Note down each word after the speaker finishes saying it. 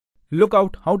Look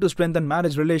out how to strengthen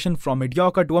marriage relation from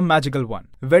mediocre to a magical one.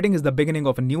 Wedding is the beginning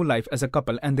of a new life as a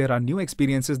couple, and there are new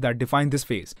experiences that define this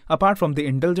phase. Apart from the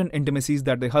indulgent intimacies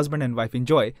that the husband and wife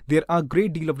enjoy, there are a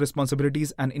great deal of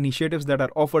responsibilities and initiatives that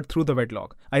are offered through the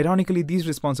wedlock. Ironically, these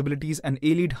responsibilities and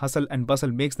allied hustle and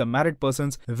bustle makes the married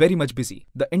persons very much busy.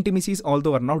 The intimacies,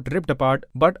 although are not ripped apart,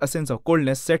 but a sense of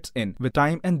coldness sets in with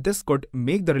time, and this could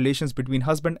make the relations between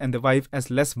husband and the wife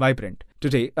as less vibrant.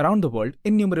 Today, around the world,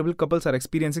 innumerable couples are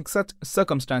experiencing such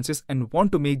circumstances and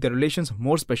want to make their relations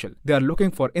more special. They are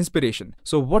looking for inspiration.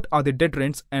 So what are the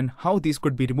deterrents and how these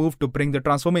could be removed to bring the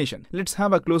transformation? Let's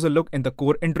have a closer look in the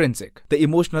core intrinsic, the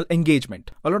emotional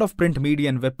engagement. A lot of print media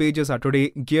and web pages are today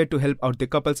geared to help out the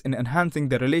couples in enhancing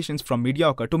their relations from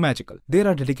mediocre to magical. There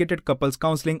are dedicated couples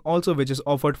counseling also, which is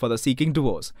offered for the seeking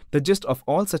divorce. The gist of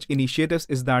all such initiatives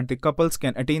is that the couples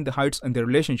can attain the heights in their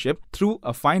relationship through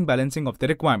a fine balancing of their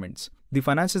requirements. The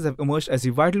finances have emerged as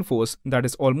a vital force that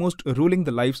is almost ruling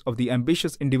the lives of the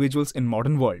ambitious individuals in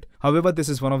modern world. However, this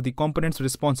is one of the components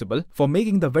responsible for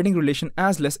making the wedding relation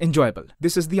as less enjoyable.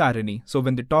 This is the irony. So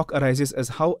when the talk arises as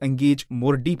how engage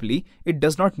more deeply, it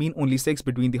does not mean only sex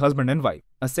between the husband and wife.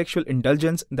 A sexual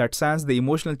indulgence that sans the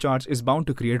emotional charge is bound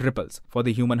to create ripples. For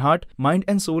the human heart, mind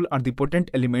and soul are the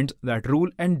potent elements that rule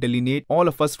and delineate all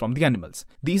of us from the animals.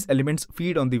 These elements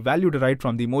feed on the value derived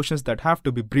from the emotions that have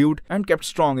to be brewed and kept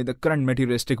strong in the current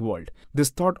materialistic world. This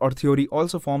thought or theory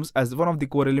also forms as one of the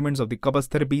core elements of the couples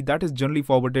therapy that is generally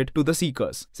forwarded to the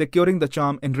seekers, securing the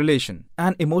charm in relation.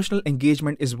 An emotional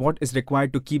engagement is what is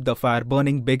required to keep the fire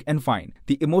burning big and fine.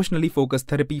 The emotionally focused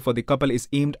therapy for the couple is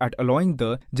aimed at allowing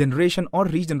the generation or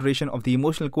regeneration of the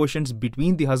emotional quotients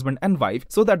between the husband and wife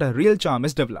so that a real charm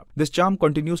is developed. This charm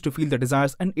continues to feel the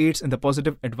desires and aids in the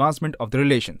positive advancement of the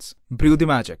relations. Brew the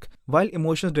magic. While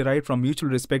emotions derived from mutual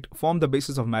respect form the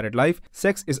basis of married life,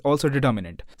 sex is also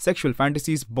determinant. Sexual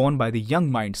fantasies born by the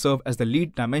young mind serve as the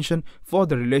lead dimension for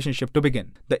the relationship to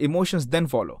begin. The emotions then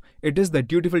follow. It is the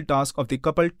dutiful task of the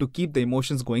couple to keep the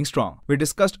emotions going strong. We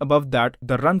discussed above that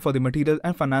the run for the material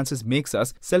and finances makes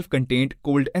us self-contained,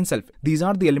 cold and selfish. These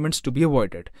are the elements to be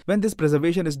avoided. When this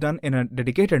preservation is done in a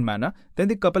dedicated manner, then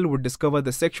the couple would discover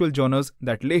the sexual genres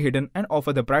that lay hidden and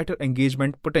offer the brighter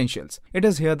engagement potentials. It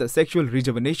is here the sexual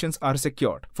rejuvenations are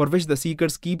secured, for which the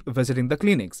seekers keep visiting the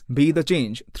clinics. Be the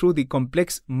change through the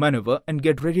complex maneuver and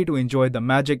get ready to enjoy the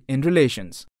magic in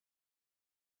relations.